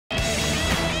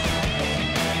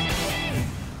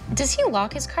Does he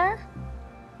lock his car?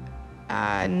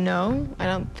 No, I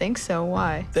don't think so.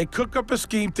 Why? They cook up a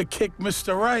scheme to kick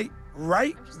Mr.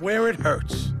 right where it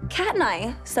hurts. Kat and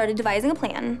I started devising a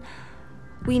plan.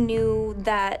 We knew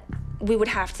that we would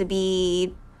have to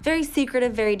be very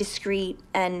secretive, very discreet,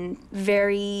 and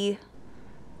very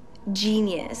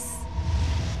genius.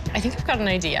 I think I've got an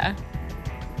idea.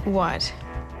 What?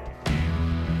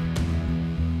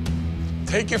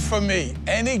 Take it from me,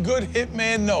 any good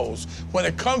hitman knows when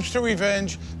it comes to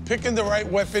revenge, picking the right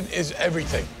weapon is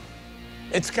everything.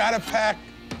 It's gotta pack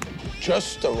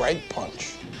just the right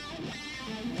punch.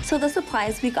 So the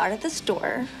supplies we got at the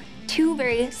store, 2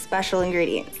 very special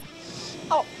ingredients.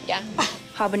 Oh, yeah.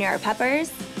 Habanero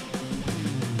peppers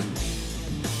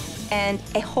and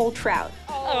a whole trout.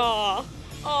 Oh.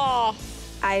 Oh.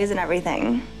 Eyes and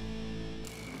everything.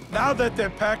 Now that they're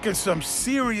packing some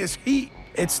serious heat,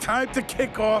 it's time to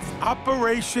kick off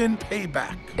Operation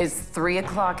Payback. It's 3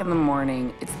 o'clock in the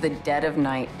morning, it's the dead of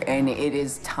night, and it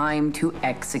is time to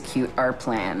execute our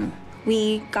plan.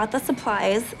 We got the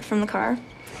supplies from the car,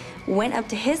 went up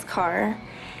to his car,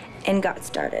 and got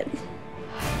started.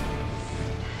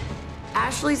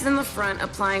 Ashley's in the front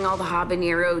applying all the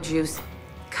habanero juice,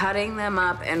 cutting them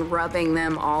up and rubbing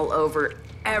them all over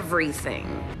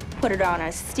everything. Put it on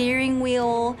a steering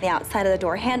wheel, the outside of the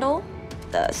door handle,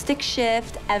 the stick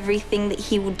shift, everything that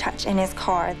he would touch in his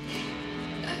car.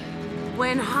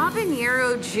 When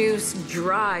habanero juice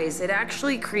dries, it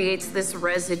actually creates this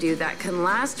residue that can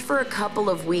last for a couple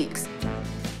of weeks.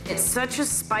 It's such a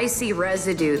spicy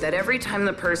residue that every time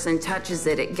the person touches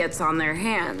it, it gets on their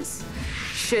hands.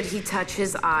 Should he touch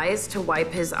his eyes to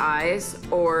wipe his eyes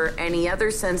or any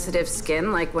other sensitive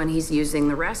skin, like when he's using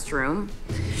the restroom,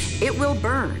 it will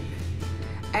burn.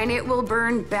 And it will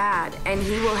burn bad, and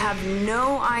he will have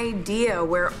no idea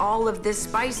where all of this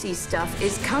spicy stuff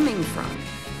is coming from.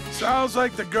 Sounds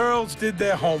like the girls did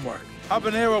their homework.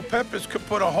 Habanero peppers could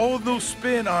put a whole new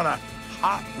spin on a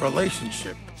hot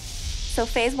relationship. So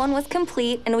phase 1 was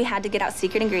complete, and we had to get out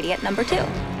secret ingredient number 2.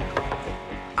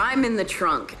 I'm in the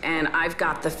trunk, and I've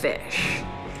got the fish.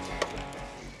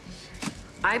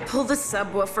 I pull the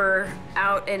subwoofer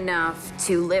out enough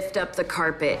to lift up the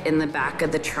carpet in the back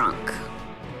of the trunk.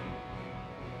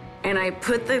 And I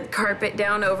put the carpet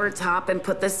down over top and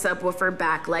put the subwoofer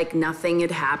back like nothing had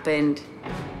happened.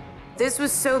 This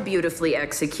was so beautifully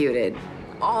executed.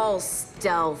 All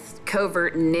stealth,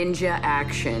 covert ninja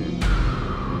action.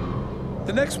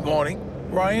 The next morning,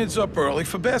 Ryan's up early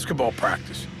for basketball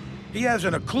practice. He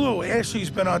hasn't a clue Ashley's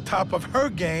been on top of her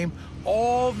game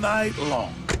all night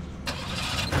long.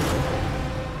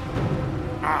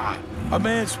 A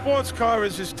man's sports car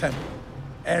is his temper.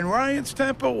 And Ryan's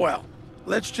temper, well,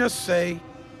 let's just say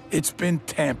it's been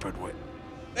tampered with.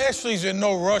 Ashley's in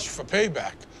no rush for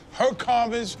payback. Her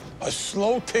karma's a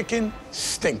slow-ticking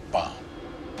stink bomb.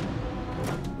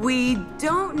 We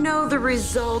don't know the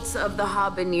results of the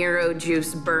habanero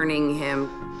juice burning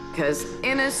him, because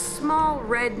in a small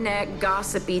redneck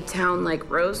gossipy town like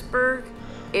Roseburg,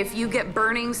 if you get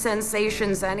burning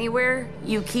sensations anywhere,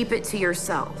 you keep it to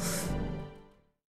yourself.